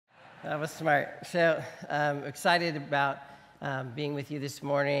That was smart. So I'm excited about being with you this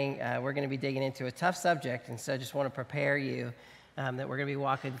morning. We're going to be digging into a tough subject, and so I just want to prepare you that we're going to be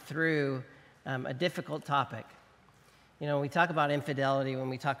walking through a difficult topic. You know, when we talk about infidelity, when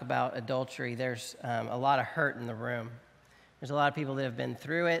we talk about adultery, there's a lot of hurt in the room. There's a lot of people that have been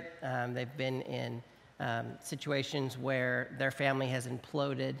through it. They've been in situations where their family has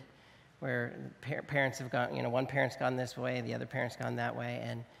imploded, where parents have gone, one parent's gone this way, the other parent's gone that way,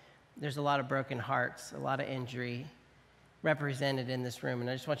 and there's a lot of broken hearts, a lot of injury represented in this room. And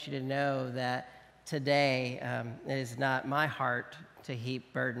I just want you to know that today it is not my heart to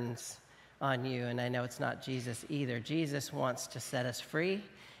heap burdens on you, and I know it's not Jesus either. Jesus wants to set us free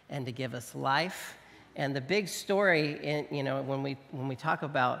and to give us life. And the big story, when we talk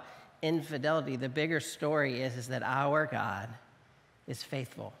about infidelity, the bigger story is that our God is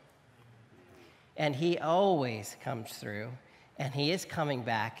faithful. And he always comes through, and he is coming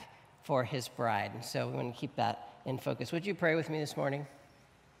back for his bride. And so we want to keep that in focus. Would you pray with me this morning?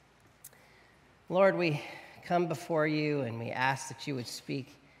 Lord, we come before you, and we ask that you would speak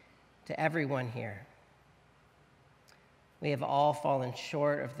to everyone here. We have all fallen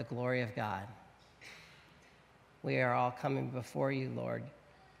short of the glory of God. We are all coming before you, Lord,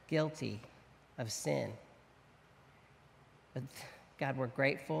 guilty of sin. But God, we're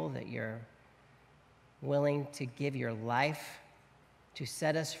grateful that you're willing to give your life to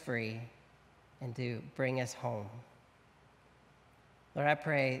set us free and to bring us home. Lord, I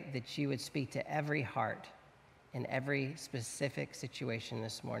pray that you would speak to every heart in every specific situation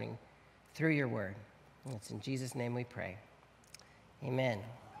this morning through your word. And it's in Jesus' name we pray. Amen.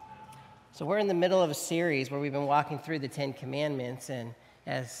 So we're in the middle of a series where we've been walking through the 10 commandments, and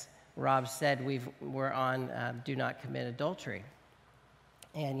as Rob said, we're on do not commit adultery.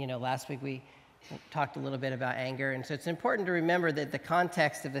 And, last week we talked a little bit about anger, and so it's important to remember that the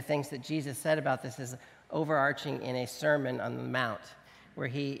context of the things that Jesus said about this is overarching in a Sermon on the Mount, where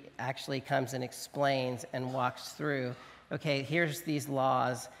he actually comes and explains and walks through, okay, here's these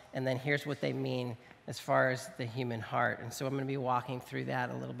laws, and then here's what they mean as far as the human heart. And so I'm going to be walking through that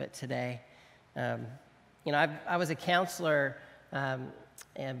a little bit today. I was a counselor and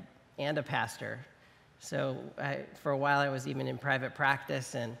a pastor, so for a while I was even in private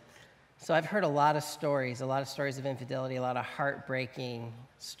practice, and so I've heard a lot of stories of infidelity, a lot of heartbreaking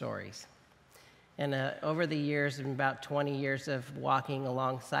stories. And over the years, in about 20 years of walking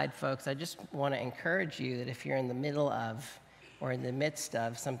alongside folks, I just want to encourage you that if you're in the middle of or in the midst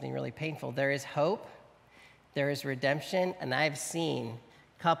of something really painful, there is hope, there is redemption, and I've seen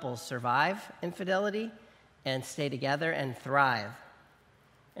couples survive infidelity and stay together and thrive.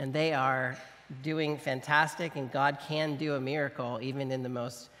 And they are doing fantastic, and God can do a miracle even in the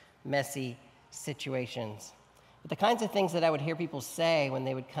most messy situations. But the kinds of things that I would hear people say when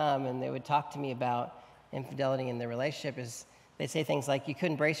they would come and they would talk to me about infidelity in their relationship is they'd say things like, you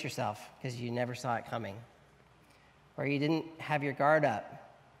couldn't brace yourself because you never saw it coming. Or you didn't have your guard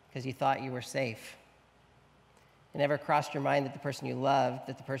up because you thought you were safe. It never crossed your mind that the person you loved,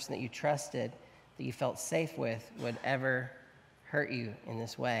 that the person that you trusted, that you felt safe with would ever hurt you in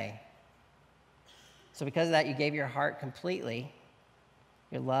this way. So because of that, you gave your heart completely.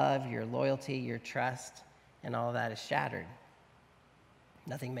 Your love, your loyalty, your trust, and all of that is shattered.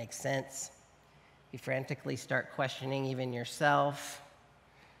 Nothing makes sense. You frantically start questioning even yourself,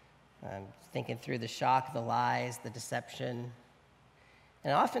 thinking through the shock, the lies, the deception.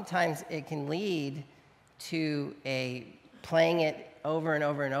 And oftentimes it can lead to playing it over and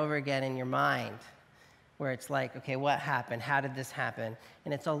over and over again in your mind, where it's like, okay, what happened? How did this happen?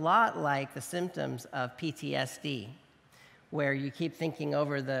 And it's a lot like the symptoms of PTSD, where you keep thinking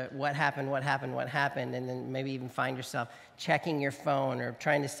over the what happened, and then maybe even find yourself checking your phone or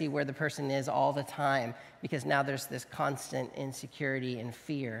trying to see where the person is all the time, because now there's this constant insecurity and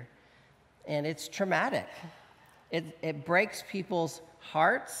fear. And it's traumatic. It breaks people's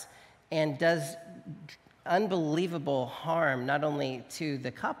hearts and does unbelievable harm, not only to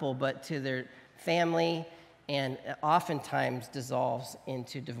the couple, but to their family, and oftentimes dissolves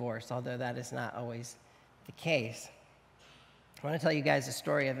into divorce, although that is not always the case. I want to tell you guys a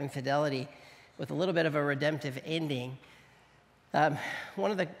story of infidelity with a little bit of a redemptive ending.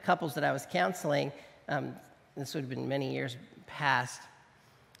 One of the couples that I was counseling, this would have been many years past,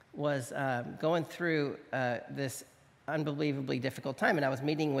 was going through this unbelievably difficult time, and I was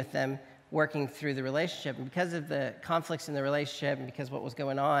meeting with them, working through the relationship. And because of the conflicts in the relationship and because of what was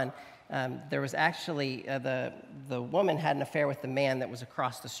going on, there was actually, the woman had an affair with the man that was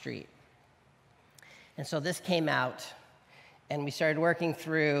across the street. And so this came out, and we started working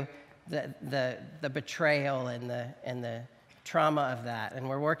through the betrayal and the trauma of that, and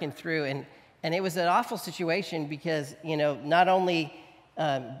we're working through, and it was an awful situation because, not only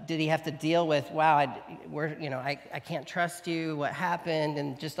did he have to deal with, wow, I can't trust you, what happened,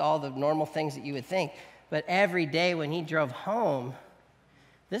 and just all the normal things that you would think, but every day when he drove home,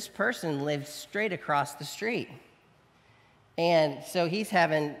 this person lived straight across the street. And so he's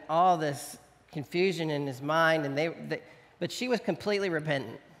having all this confusion in his mind, but she was completely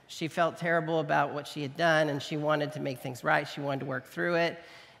repentant. She felt terrible about what she had done, and she wanted to make things right. She wanted to work through it.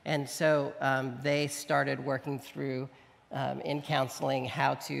 And so they started working through, in counseling,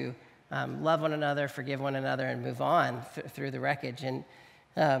 how to love one another, forgive one another, and move on through the wreckage. And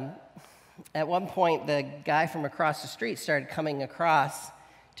at one point, the guy from across the street started coming across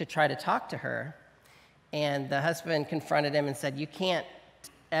to try to talk to her. And the husband confronted him and said, "You can't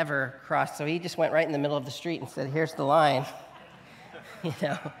ever cross." So he just went right in the middle of the street and said, "Here's the line.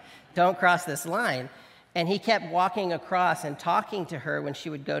 Don't cross this line." And he kept walking across and talking to her when she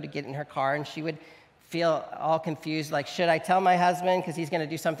would go to get in her car, and she would feel all confused, like, should I tell my husband because he's going to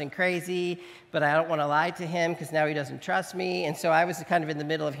do something crazy, but I don't want to lie to him because now he doesn't trust me. And so I was kind of in the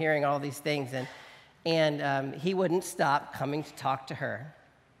middle of hearing all these things, and he wouldn't stop coming to talk to her.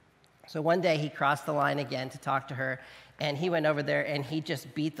 So one day he crossed the line again to talk to her, and he went over there and he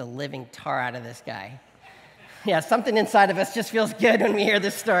just beat the living tar out of this guy. Yeah, something inside of us just feels good when we hear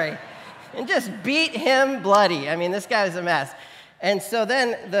this story. And just beat him bloody. I mean, this guy was a mess. And so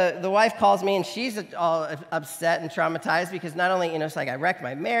then the wife calls me, and she's all upset and traumatized because not only, it's like I wrecked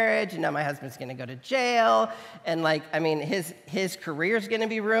my marriage, and now my husband's going to go to jail, and his career's going to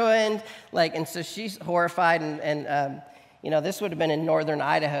be ruined. And so she's horrified, and this would have been in northern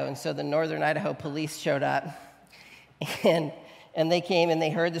Idaho, and so the northern Idaho police showed up, and they came and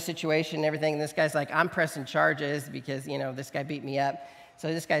they heard the situation and everything, and this guy's like, "I'm pressing charges because, this guy beat me up." So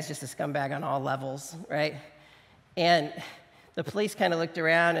this guy's just a scumbag on all levels, right? And the police kind of looked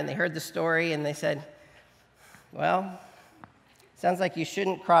around and they heard the story and they said, "Well, sounds like you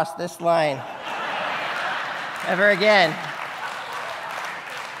shouldn't cross this line ever again."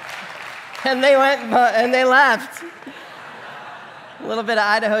 And they went and they left. A little bit of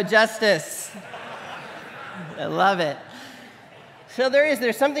Idaho justice. I love it. So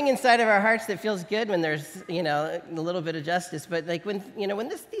there's something inside of our hearts that feels good when there's, a little bit of justice. But when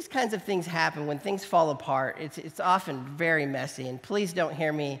these kinds of things happen, when things fall apart, it's often very messy. And please don't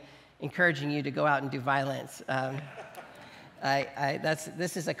hear me encouraging you to go out and do violence.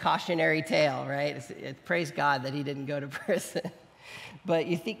 This is a cautionary tale, right? Praise God that he didn't go to prison. But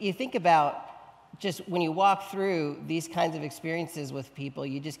you think about just when you walk through these kinds of experiences with people,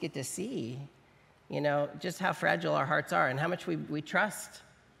 you just get to see just how fragile our hearts are and how much we trust,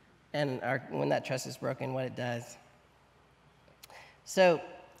 and when that trust is broken, what it does. So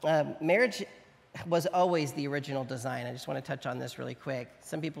marriage was always the original design. I just want to touch on this really quick.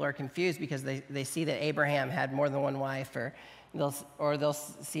 Some people are confused because they see that Abraham had more than one wife, or they'll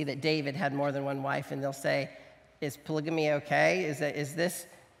see that David had more than one wife, and they'll say, is polygamy okay? Is this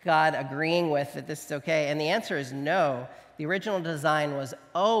God agreeing with that this is okay? And the answer is no. The original design was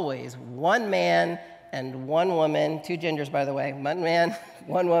always one man and one woman, two genders, by the way, one man,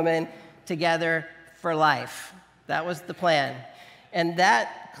 one woman, together for life. That was the plan. And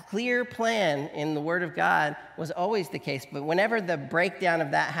that clear plan in the Word of God was always the case. But whenever the breakdown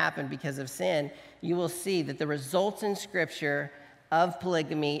of that happened because of sin, you will see that the results in Scripture of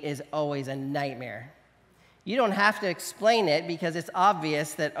polygamy is always a nightmare. You don't have to explain it because it's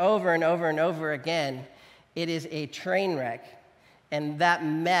obvious that over and over and over again, it is a train wreck, and that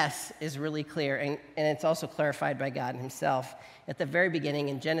mess is really clear, and it's also clarified by God himself at the very beginning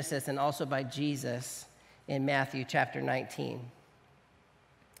in Genesis, and also by Jesus in Matthew chapter 19.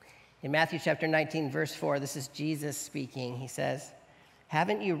 In Matthew chapter 19, verse 4, this is Jesus speaking. He says,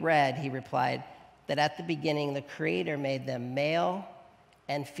 "Haven't you read," he replied, "that at the beginning the Creator made them male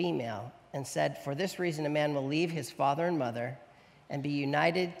and female, and said, 'For this reason a man will leave his father and mother and be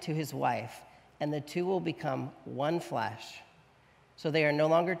united to his wife, and the two will become one flesh. So they are no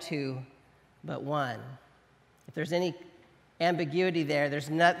longer two, but one.'" If there's any ambiguity there, there's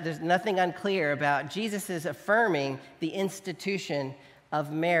nothing unclear about Jesus is affirming the institution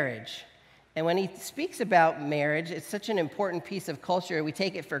of marriage. And when he speaks about marriage, it's such an important piece of culture, we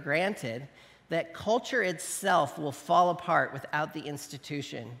take it for granted, that culture itself will fall apart without the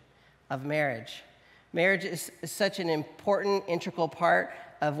institution of marriage. Marriage is such an important, integral part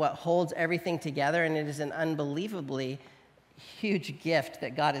of what holds everything together, and it is an unbelievably huge gift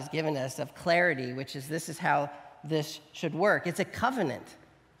that God has given us of clarity, which is this is how this should work. It's a covenant.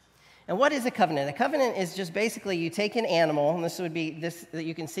 And what is a covenant? A covenant is just basically you take an animal, and this would be this, that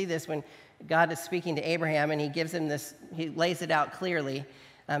you can see this when God is speaking to Abraham, and he gives him this, he lays it out clearly.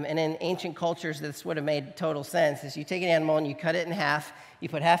 And in ancient cultures, this would have made total sense, is you take an animal and you cut it in half, you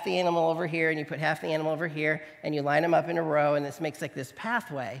put half the animal over here, and you put half the animal over here, and you line them up in a row, and this makes like this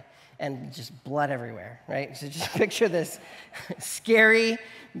pathway, and just blood everywhere, right? So just picture this scary,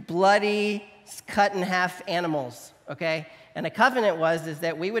 bloody, cut in half animals, okay? And a covenant is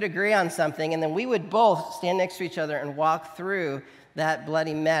that we would agree on something, and then we would both stand next to each other and walk through that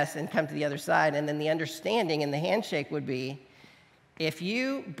bloody mess and come to the other side. And then the understanding and the handshake would be, if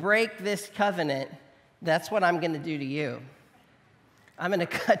you break this covenant, that's what I'm going to do to you. I'm going to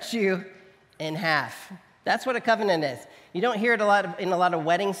cut you in half. That's what a covenant is. You don't hear it in a lot of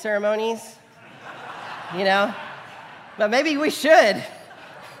wedding ceremonies, you know? But maybe we should.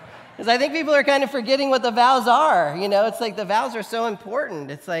 Because I think people are kind of forgetting what the vows are. You know, it's like the vows are so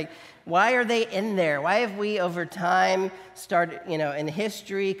important. It's like, why are they in there? Why have we over time started, in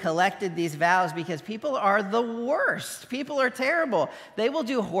history, collected these vows? Because people are the worst. People are terrible. They will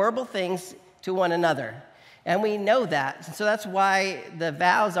do horrible things to one another. And we know that. So that's why the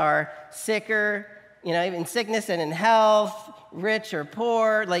vows are sicker, even sickness and in health, rich or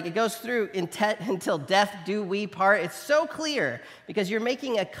poor. Like it goes through until death do we part. It's so clear because you're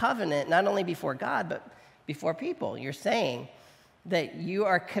making a covenant not only before God, but before people. You're saying that you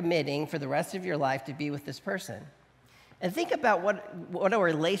are committing for the rest of your life to be with this person. And think about what a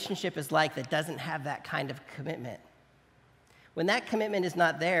relationship is like that doesn't have that kind of commitment. When that commitment is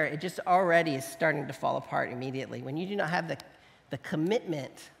not there, it just already is starting to fall apart immediately. When you do not have the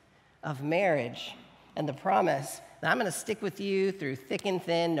commitment of marriage and the promise that I'm going to stick with you through thick and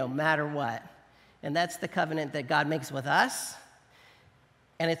thin no matter what. And that's the covenant that God makes with us.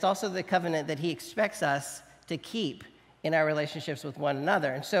 And it's also the covenant that he expects us to keep in our relationships with one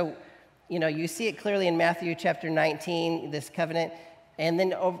another. And so, you see it clearly in Matthew chapter 19, this covenant. And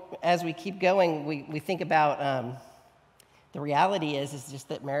then as we keep going, we think about the reality is just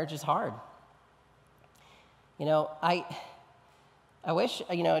that marriage is hard. I wish,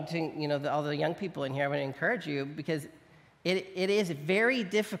 to all the young people in here, I want to encourage you because it is very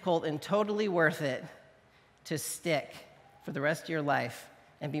difficult and totally worth it to stick for the rest of your life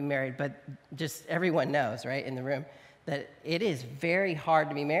and be married. But just everyone knows, right, in the room, that it is very hard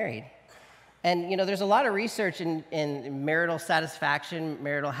to be married. And, there's a lot of research in marital satisfaction,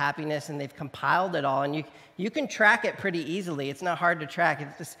 marital happiness, and they've compiled it all. And you can track it pretty easily. It's not hard to track.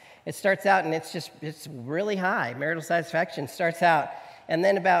 It starts out, and it's really high. Marital satisfaction starts out. And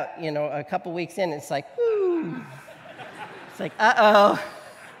then about, a couple weeks in, it's like, whoo. It's like, uh-oh.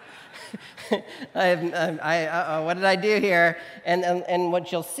 What did I do here? And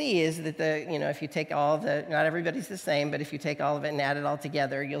what you'll see is that if you take all of not everybody's the same, but if you take all of it and add it all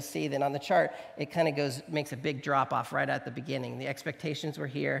together, you'll see that on the chart, it kind of makes a big drop off right at the beginning. The expectations were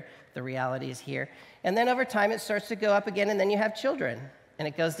here, the reality is here. And then over time, it starts to go up again, and then you have children, and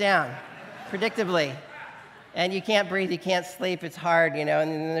it goes down, predictably. And you can't breathe, you can't sleep, it's hard, and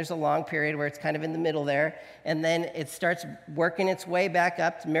then there's a long period where it's kind of in the middle there, and then it starts working its way back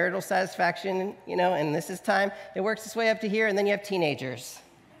up to marital satisfaction, and this is time, it works its way up to here, and then you have teenagers,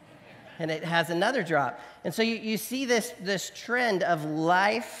 and it has another drop. And so you see this trend of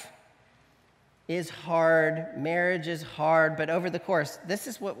life is hard, marriage is hard, but over the course, this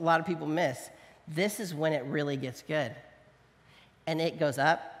is what a lot of people miss. This is when it really gets good. And it goes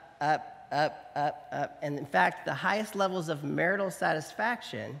up, up, up, up, up. And in fact, the highest levels of marital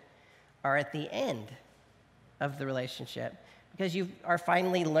satisfaction are at the end of the relationship because you are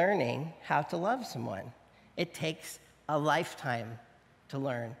finally learning how to love someone. It takes a lifetime to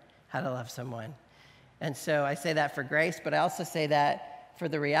learn how to love someone. And so I say that for grace, but I also say that for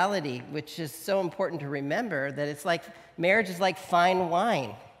the reality, which is so important to remember, that it's like marriage is like fine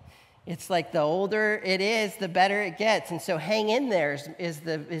wine. It's like the older it is, the better it gets. And so hang in there is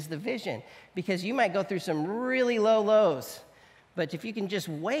the vision. Because you might go through some really low lows. But if you can just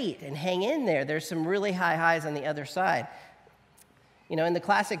wait and hang in there, there's some really high highs on the other side. In the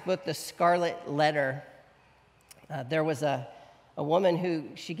classic book, The Scarlet Letter, there was a woman who,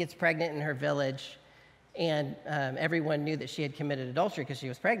 she gets pregnant in her village. And everyone knew that she had committed adultery because she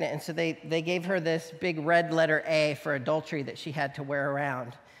was pregnant. And so they gave her this big red letter A for adultery that she had to wear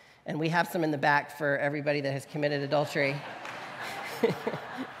around. And we have some in the back for everybody that has committed adultery.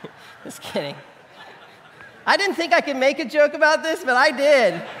 Just kidding. I didn't think I could make a joke about this, but I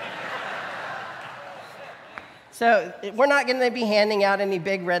did. So we're not going to be handing out any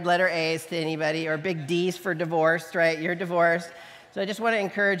big red letter A's to anybody or big D's for divorced, right? You're divorced. So I just want to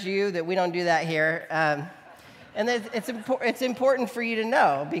encourage you that we don't do that here. And it's important for you to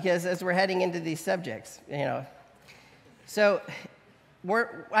know, because as we're heading into these subjects, So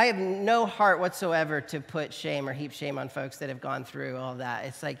I have no heart whatsoever to put shame or heap shame on folks that have gone through all that.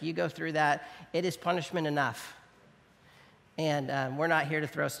 It's like, you go through that, it is punishment enough. And we're not here to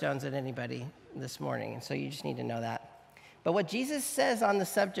throw stones at anybody this morning, and so you just need to know that. But what Jesus says on the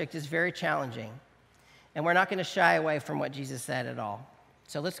subject is very challenging, and we're not going to shy away from what Jesus said at all.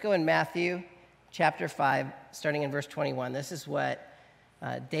 So let's go in Matthew chapter 5, starting in verse 21. This is what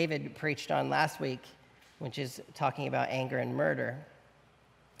David preached on last week, which is talking about anger and murder.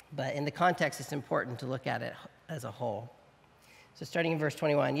 But in the context, it's important to look at it as a whole. So starting in verse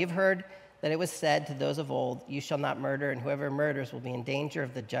 21, you've heard that it was said to those of old, you shall not murder, and whoever murders will be in danger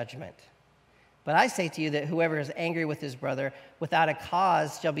of the judgment. But I say to you that whoever is angry with his brother without a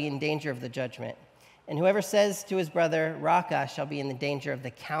cause shall be in danger of the judgment. And whoever says to his brother, Raka, shall be in the danger of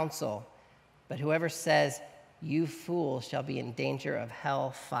the council. But whoever says, you fool, shall be in danger of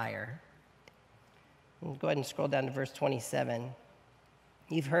hell fire. And go ahead and scroll down to verse 27.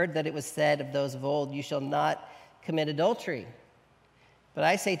 You've heard that it was said of those of old, you shall not commit adultery. But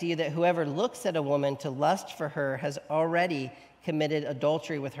I say to you that whoever looks at a woman to lust for her has already committed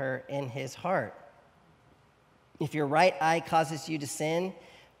adultery with her in his heart. If your right eye causes you to sin,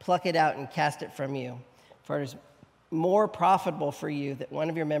 pluck it out and cast it from you. For it is more profitable for you that one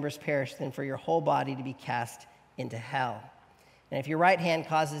of your members perish than for your whole body to be cast into hell. And if your right hand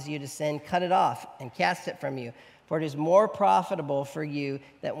causes you to sin, cut it off and cast it from you. For it is more profitable for you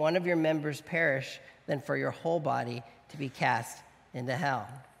that one of your members perish than for your whole body to be cast into hell.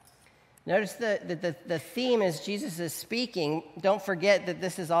 Notice the theme as Jesus is speaking. Don't forget that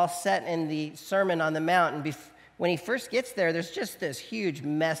this is all set in the Sermon on the Mount. And when he first gets there, there's just this huge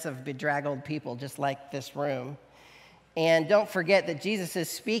mess of bedraggled people, just like this room. And don't forget that Jesus is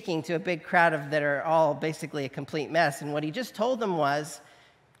speaking to a big crowd that are all basically a complete mess. And what he just told them was,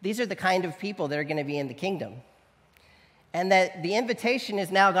 these are the kind of people that are going to be in the kingdom. And that the invitation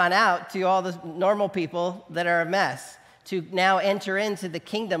has now gone out to all the normal people that are a mess to now enter into the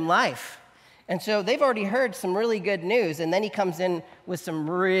kingdom life. And so they've already heard some really good news, and then he comes in with some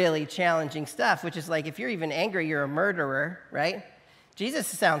really challenging stuff, which is like, if you're even angry, you're a murderer, right? Jesus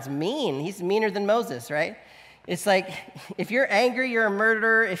sounds mean. He's meaner than Moses, right? It's like, if you're angry, you're a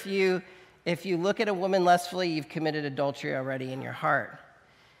murderer. If you look at a woman lustfully, you've committed adultery already in your heart.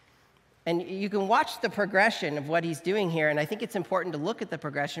 And you can watch the progression of what he's doing here, and I think it's important to look at the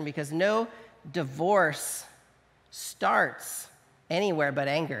progression because no divorce starts anywhere but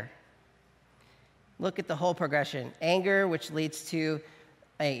anger. Look at the whole progression. Anger, which leads to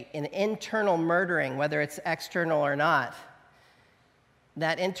an internal murdering, whether it's external or not.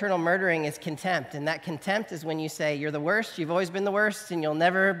 That internal murdering is contempt, and that contempt is when you say, you're the worst, you've always been the worst, and you'll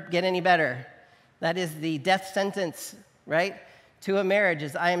never get any better. That is the death sentence, right, to a marriage,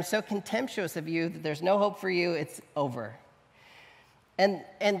 is I am so contemptuous of you that there's no hope for you, it's over. And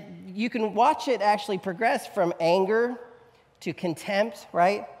you can watch it actually progress from anger to contempt,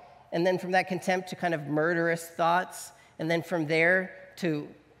 right? And then from that contempt to kind of murderous thoughts, and then from there to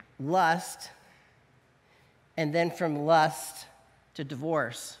lust, and then from lust to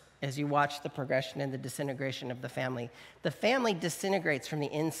divorce as you watch the progression and the disintegration of the family. The family disintegrates from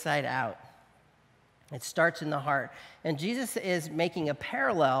the inside out. It starts in the heart. And Jesus is making a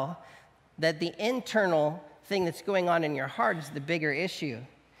parallel that the internal thing that's going on in your heart is the bigger issue.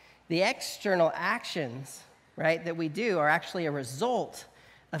 The external actions, right, that we do are actually a result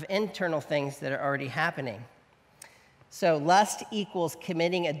of internal things that are already happening. So lust equals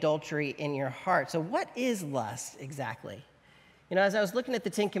committing adultery in your heart. So what is lust exactly? As I was looking at the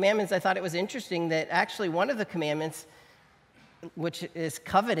 10 Commandments, I thought it was interesting that actually one of the commandments, which is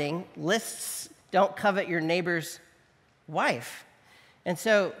coveting, lists don't covet your neighbor's wife. And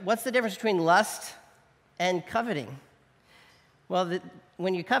so what's the difference between lust and coveting? Well,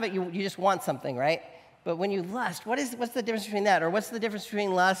 when you covet, you just want something, right? But when you lust, what's the difference between that? Or what's the difference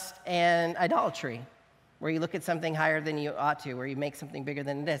between lust and idolatry, where you look at something higher than you ought to, where you make something bigger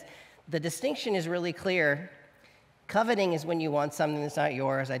than it is? The distinction is really clear. Coveting is when you want something that's not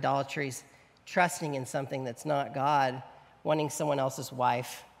yours. Idolatry is trusting in something that's not God, wanting someone else's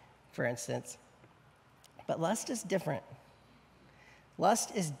wife, for instance. But lust is different.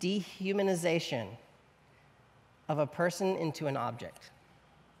 Lust is dehumanization of a person into an object.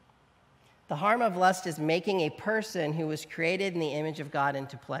 The harm of lust is making a person who was created in the image of God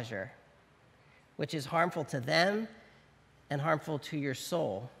into pleasure, which is harmful to them and harmful to your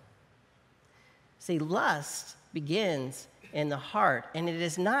soul. See, lust begins in the heart, and it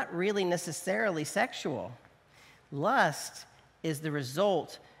is not really necessarily sexual. Lust is the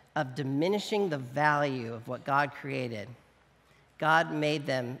result of diminishing the value of what God created. God made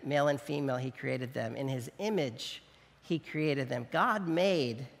them male and female. He created them. In his image, he created them. God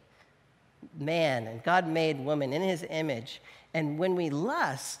made man and God made woman in his image. And when we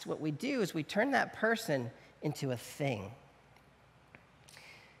lust, what we do is we turn that person into a thing.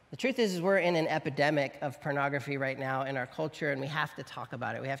 The truth is we're in an epidemic of pornography right now in our culture, and we have to talk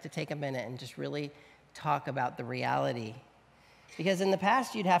about it. We have to take a minute and just really talk about the reality. Because in the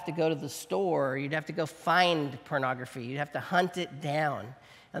past, you'd have to go to the store, you'd have to go find pornography, you'd have to hunt it down.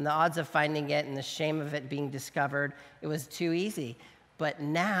 And the odds of finding it and the shame of it being discovered, it was too easy. But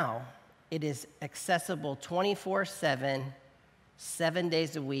now, it is accessible 24/7, 7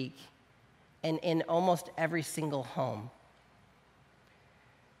 days a week, and in almost every single home.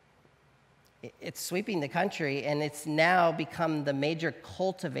 It's sweeping the country, and it's now become the major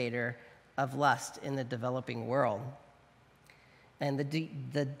cultivator of lust in the developing world. And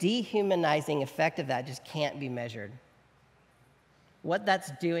the dehumanizing effect of that just can't be measured. What that's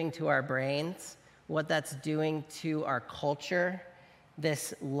doing to our brains, what that's doing to our culture,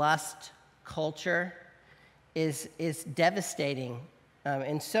 this lust culture, is devastating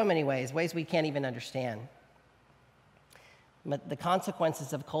in so many ways we can't even understand. But the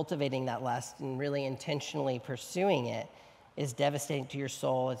consequences of cultivating that lust and really intentionally pursuing it is devastating to your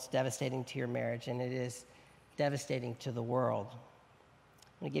soul, it's devastating to your marriage, and it is devastating to the world.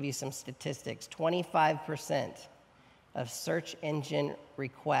 I'm going to give you some statistics. 25% of search engine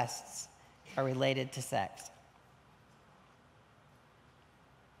requests are related to sex.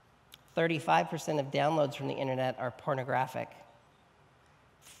 35% of downloads from the internet are pornographic.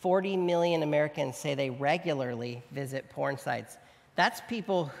 40 million Americans say they regularly visit porn sites. That's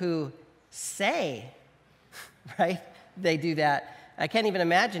people who say, right, they do that. I can't even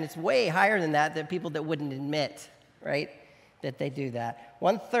imagine. It's way higher than that, people that wouldn't admit, right, that they do that.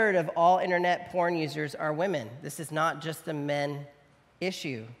 1/3 of all internet porn users are women. This is not just a men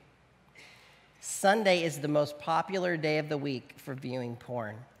issue. Sunday is the most popular day of the week for viewing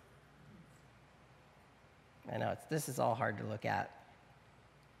porn. I know, this is all hard to look at.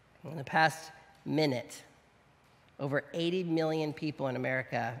 In the past minute, over 80 million people in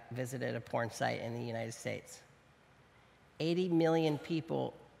America visited a porn site in the United States. 80 million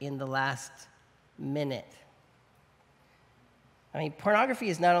people in the last minute. I mean, pornography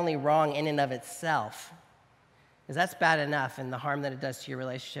is not only wrong in and of itself, because that's bad enough, and the harm that it does to your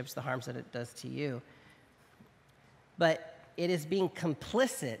relationships, the harms that it does to you, but it is being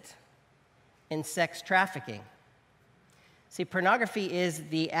complicit in sex trafficking. See, pornography is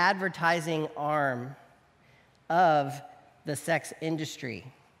the advertising arm of the sex industry.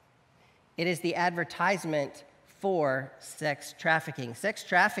 It is the advertisement for sex trafficking. Sex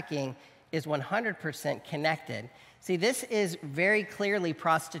trafficking is 100% connected. See, this is very clearly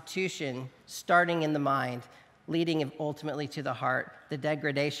prostitution starting in the mind, leading ultimately to the heart, the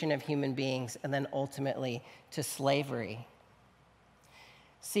degradation of human beings, and then ultimately to slavery.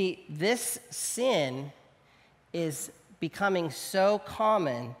 See, this sin is becoming so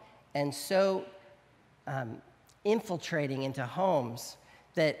common and so infiltrating into homes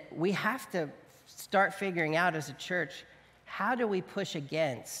that we have to start figuring out as a church, how do we push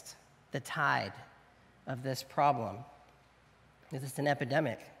against the tide of this problem? Because it's an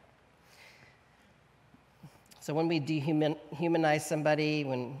epidemic. So when we dehumanize somebody,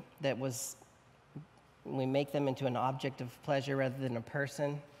 when we make them into an object of pleasure rather than a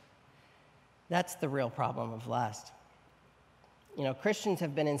person, that's the real problem of lust. You know, Christians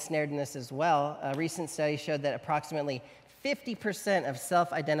have been ensnared in this as well. A recent study showed that approximately 50% of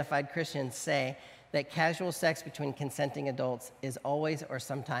self-identified Christians say that casual sex between consenting adults is always or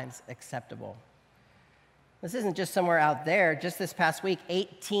sometimes acceptable. This isn't just somewhere out there. Just this past week,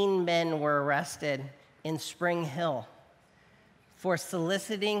 18 men were arrested in Spring Hill for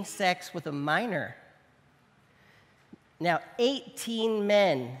soliciting sex with a minor. Now, 18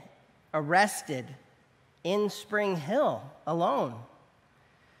 men arrested in Spring Hill alone.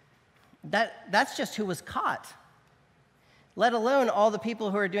 That's just who was caught, let alone all the people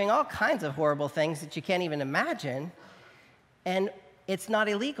who are doing all kinds of horrible things that you can't even imagine, and it's not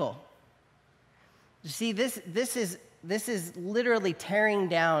illegal. You see, this is literally tearing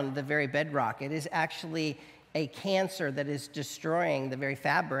down the very bedrock. It is actually a cancer that is destroying the very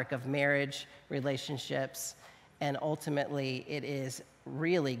fabric of marriage, relationships, and ultimately it is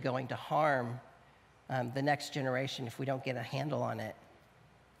really going to harm the next generation if we don't get a handle on it.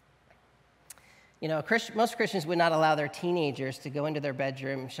 You know, most Christians would not allow their teenagers to go into their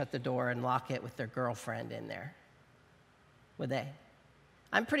bedroom, shut the door, and lock it with their girlfriend in there, would they?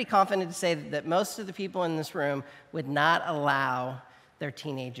 I'm pretty confident to say that most of the people in this room would not allow their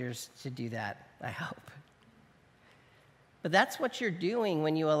teenagers to do that, I hope. But that's what you're doing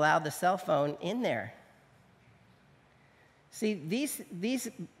when you allow the cell phone in there. See,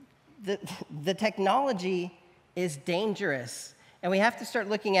 the technology is dangerous, and we have to start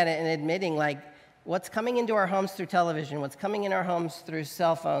looking at it and admitting, like, what's coming into our homes through television, what's coming in our homes through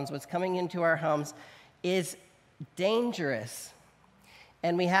cell phones, what's coming into our homes is dangerous.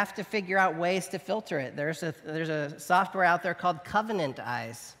 And we have to figure out ways to filter it. There's a software out there called Covenant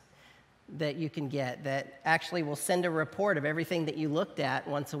Eyes that you can get that actually will send a report of everything that you looked at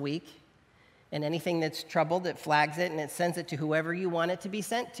once a week, and anything that's troubled, it flags it, and it sends it to whoever you want it to be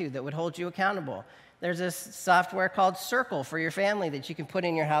sent to that would hold you accountable. There's this software called Circle for your family that you can put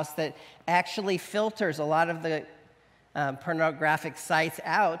in your house that actually filters a lot of the pornographic sites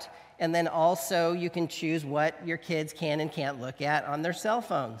out, and then also you can choose what your kids can and can't look at on their cell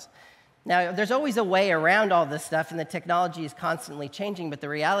phones. Now, there's always a way around all this stuff, and the technology is constantly changing, but the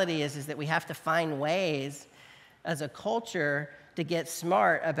reality is that we have to find ways as a culture to get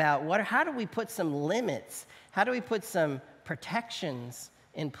smart about how do we put some limits? How do we put some protections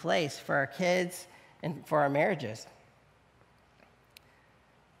in place for our kids and for our marriages?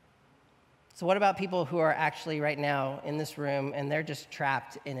 So what about people who are actually right now in this room and they're just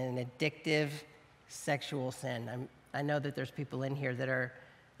trapped in an addictive sexual sin? I know that there's people in here that are,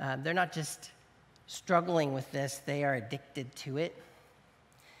 they're not just struggling with this, they are addicted to it.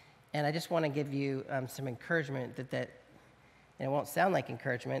 And I just want to give you some encouragement and it won't sound like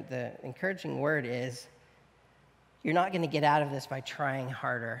encouragement. The encouraging word is, you're not going to get out of this by trying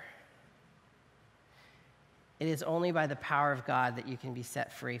harder. It is only by the power of God that you can be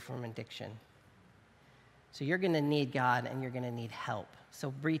set free from addiction. So you're going to need God and you're going to need help.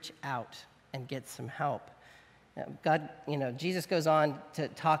 So reach out and get some help. God, Jesus goes on to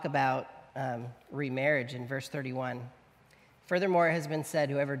talk about remarriage in verse 31. Furthermore, it has been said,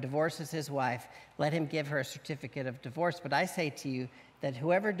 whoever divorces his wife, let him give her a certificate of divorce. But I say to you that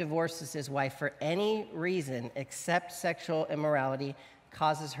whoever divorces his wife for any reason except sexual immorality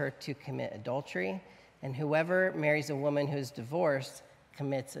causes her to commit adultery. And whoever marries a woman who is divorced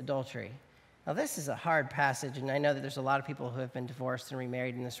commits adultery. Now, this is a hard passage, and I know that there's a lot of people who have been divorced and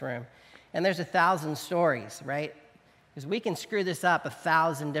remarried in this room. And there's 1,000 stories, right? Because we can screw this up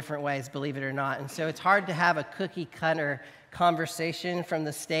 1,000 different ways, believe it or not. And so it's hard to have a cookie-cutter conversation from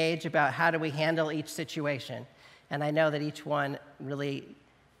the stage about how do we handle each situation. And I know that each one really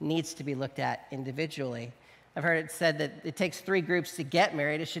needs to be looked at individually. I've heard it said that it takes 3 groups to get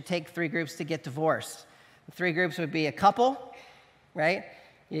married. It should take 3 groups to get divorced. The 3 groups would be a couple, right?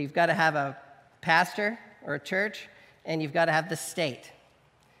 You've got to have a pastor or a church, and you've got to have the state.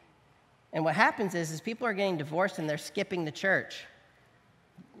 And what happens is people are getting divorced and they're skipping the church.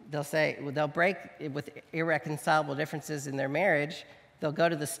 They'll break with irreconcilable differences in their marriage. They'll go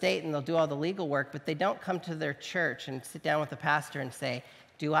to the state and they'll do all the legal work, but they don't come to their church and sit down with the pastor and say,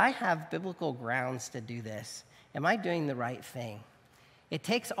 do I have biblical grounds to do this? Am I doing the right thing? It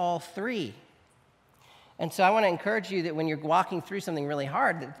takes all 3. And so I want to encourage you that when you're walking through something really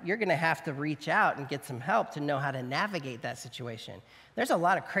hard, that you're going to have to reach out and get some help to know how to navigate that situation. There's a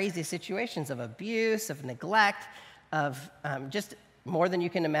lot of crazy situations of abuse, of neglect, of just more than you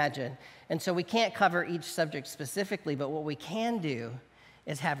can imagine. And so we can't cover each subject specifically, but what we can do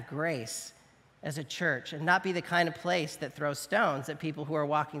is have grace as a church and not be the kind of place that throws stones at people who are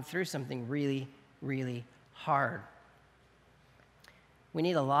walking through something really, really hard. We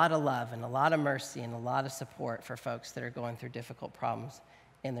need a lot of love and a lot of mercy and a lot of support for folks that are going through difficult problems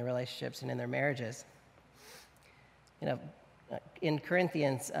in their relationships and in their marriages. In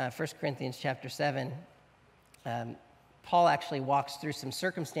Corinthians, 1 Corinthians chapter 7, Paul actually walks through some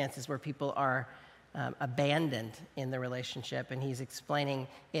circumstances where people are abandoned in the relationship, and he's explaining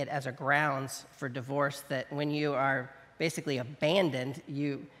it as a grounds for divorce, that when you are basically abandoned,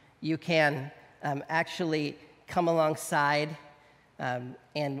 you can actually come alongside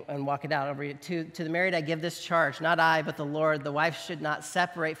and walk it out. I'll read it. To the married I give this charge, not I, but the Lord. The wife should not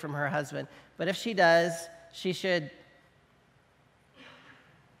separate from her husband, but if she does, she should,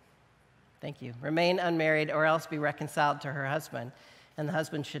 remain unmarried or else be reconciled to her husband, and the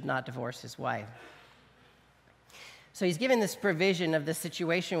husband should not divorce his wife. So he's given this provision of the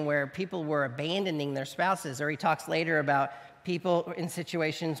situation where people were abandoning their spouses, or he talks later about people in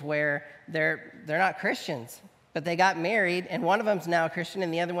situations where they're not Christians, but they got married, and one of them's now a Christian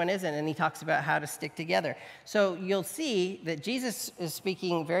and the other one isn't, and he talks about how to stick together. So you'll see that Jesus is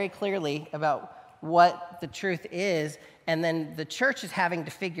speaking very clearly about what the truth is, and then the church is having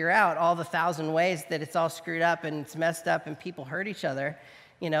to figure out all the 1,000 ways that it's all screwed up and it's messed up and people hurt each other,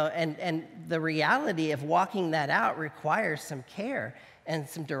 and the reality of walking that out requires some care. and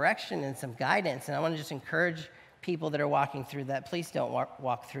some direction and some guidance. And I want to just encourage people that are walking through that, please don't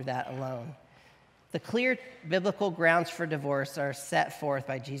walk through that alone. The clear biblical grounds for divorce are set forth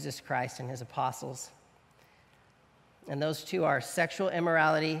by Jesus Christ and his apostles. And those two are sexual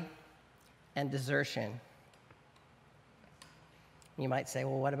immorality and desertion. You might say,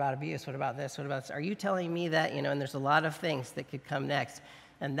 well, what about abuse? What about this? What about this? Are you telling me that? And there's a lot of things that could come next.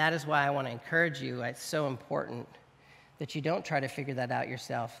 And that is why I want to encourage you. It's so important that you don't try to figure that out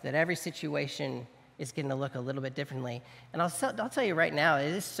yourself, that every situation is going to look a little bit differently. And I'll tell you right now, it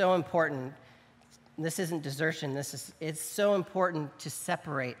is so important. This isn't desertion. It's so important to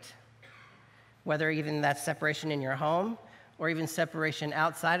separate, whether even that's separation in your home or even separation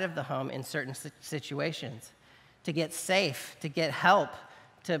outside of the home in certain situations, to get safe, to get help,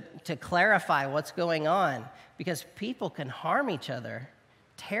 to clarify what's going on, because people can harm each other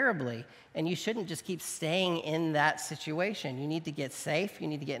terribly, and you shouldn't just keep staying in that situation. You need to get safe, you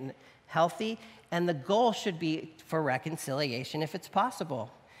need to get healthy, and the goal should be for reconciliation if it's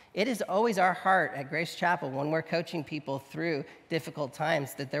possible. It is always our heart at Grace Chapel when we're coaching people through difficult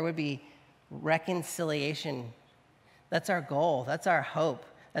times that there would be reconciliation. That's our goal, that's our hope,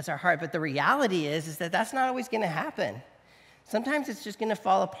 that's our heart. But the reality is that that's not always going to happen. Sometimes it's just going to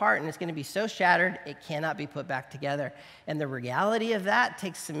fall apart and it's going to be so shattered it cannot be put back together. And the reality of that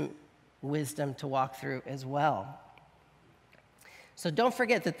takes some wisdom to walk through as well. So don't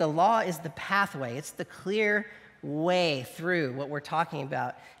forget that the law is the pathway. It's the clear way through what we're talking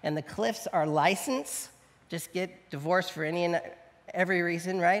about. And the cliffs are license. Just get divorced for any and every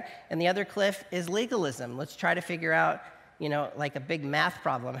reason, right? And the other cliff is legalism. Let's try to figure out, like a big math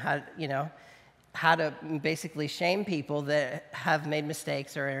problem, how to basically shame people that have made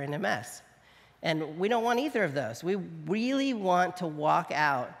mistakes or are in a mess. And we don't want either of those. We really want to walk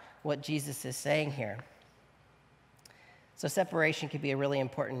out what Jesus is saying here. So separation could be a really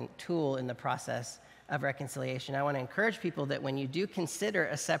important tool in the process of reconciliation. I want to encourage people that when you do consider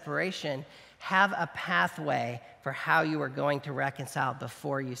a separation, have a pathway for how you are going to reconcile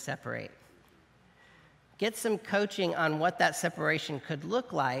before you separate. Get some coaching on what that separation could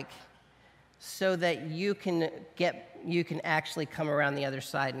look like so that you can actually come around the other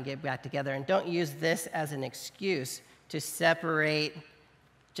side and get back together. And don't use this as an excuse to separate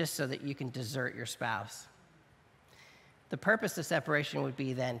just so that you can desert your spouse. The purpose of separation would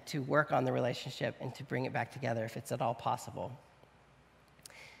be then to work on the relationship and to bring it back together if it's at all possible.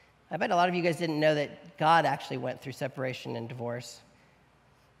 I bet a lot of you guys didn't know that God actually went through separation and divorce.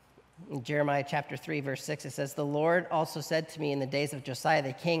 In Jeremiah chapter 3, verse 6, it says, "The Lord also said to me in the days of Josiah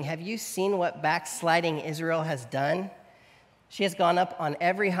the king, have you seen what backsliding Israel has done? She has gone up on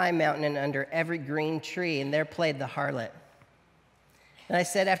every high mountain and under every green tree, and there played the harlot. And I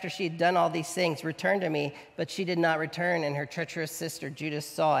said, after she had done all these things, return to me, but she did not return, and her treacherous sister Judah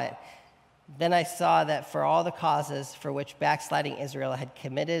saw it. Then I saw that for all the causes for which backsliding Israel had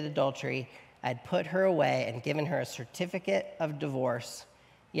committed adultery, I had put her away and given her a certificate of divorce.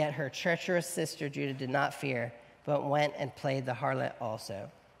 Yet her treacherous sister Judah did not fear, but went and played the harlot also.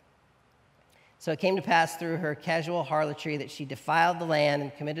 So it came to pass through her casual harlotry that she defiled the land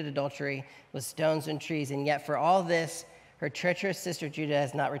and committed adultery with stones and trees. And yet for all this, her treacherous sister Judah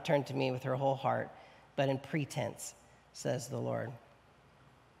has not returned to me with her whole heart, but in pretense, says the Lord."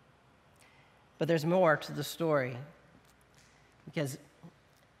 But there's more to the story, because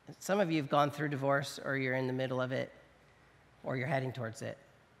some of you have gone through divorce, or you're in the middle of it, or you're heading towards it.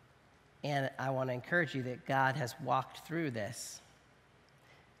 And I want to encourage you that God has walked through this.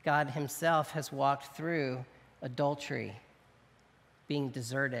 God himself has walked through adultery, being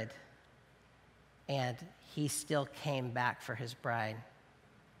deserted, and he still came back for his bride.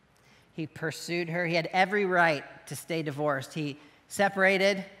 He pursued her. He had every right to stay divorced. He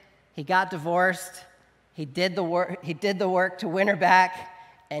separated, he got divorced, he did the work to win her back,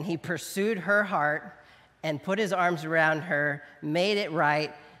 and he pursued her heart and put his arms around her, made it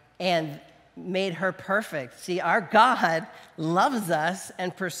right, and made her perfect. See, our God loves us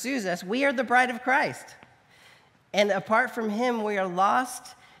and pursues us. We are the bride of Christ. And apart from him, we are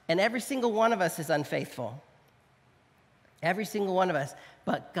lost, and every single one of us is unfaithful. Every single one of us.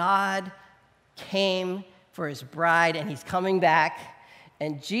 But God came for his bride, and he's coming back,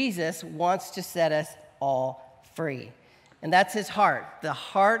 and Jesus wants to set us all free. And that's his heart. The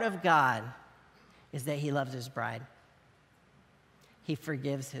heart of God is that he loves his bride. He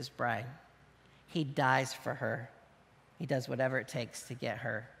forgives his bride. He dies for her. He does whatever it takes to get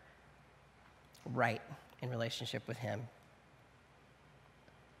her right in relationship with him.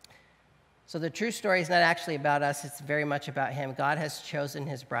 So the true story is not actually about us. It's very much about him. God has chosen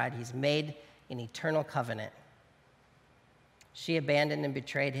his bride. He's made an eternal covenant She abandoned and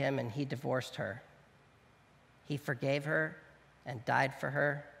betrayed him, and he divorced her. He forgave her and died for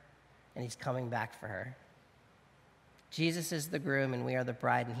her, and he's coming back for her. Jesus is the groom, and we are the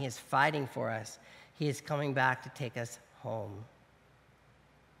bride, and he is fighting for us. He is coming back to take us home.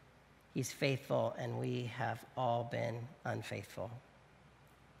 He's faithful, and we have all been unfaithful.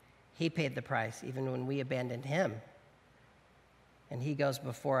 He paid the price, even when we abandoned him. And he goes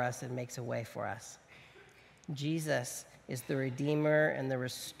before us and makes a way for us. Jesus is the Redeemer and the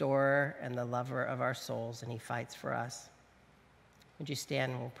Restorer and the lover of our souls, and he fights for us. Would you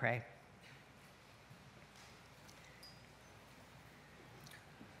stand and we'll pray?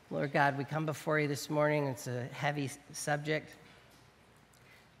 Lord God, we come before you this morning. It's a heavy subject.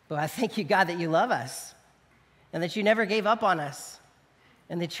 But I thank you, God, that you love us and that you never gave up on us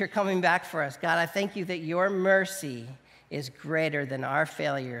and that you're coming back for us. God, I thank you that your mercy is greater than our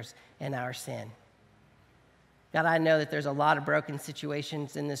failures and our sin. God, I know that there's a lot of broken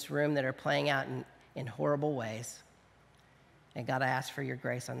situations in this room that are playing out in horrible ways. And God, I ask for your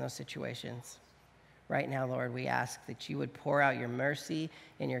grace on those situations. Right now, Lord, we ask that you would pour out your mercy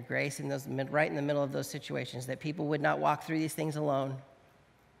and your grace in those, right in the middle of those situations, that people would not walk through these things alone.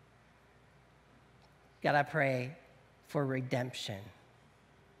 God, I pray for redemption,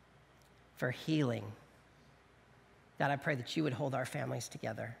 for healing. God, I pray that you would hold our families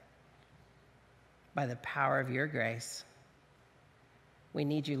together by the power of your grace. We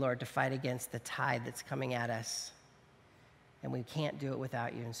need you, Lord, to fight against the tide that's coming at us, and we can't do it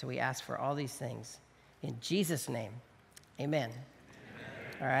without you. And so we ask for all these things in Jesus' name. Amen.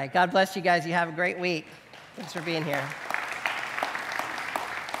 All right, God bless you guys. You have a great week. Thanks for being here.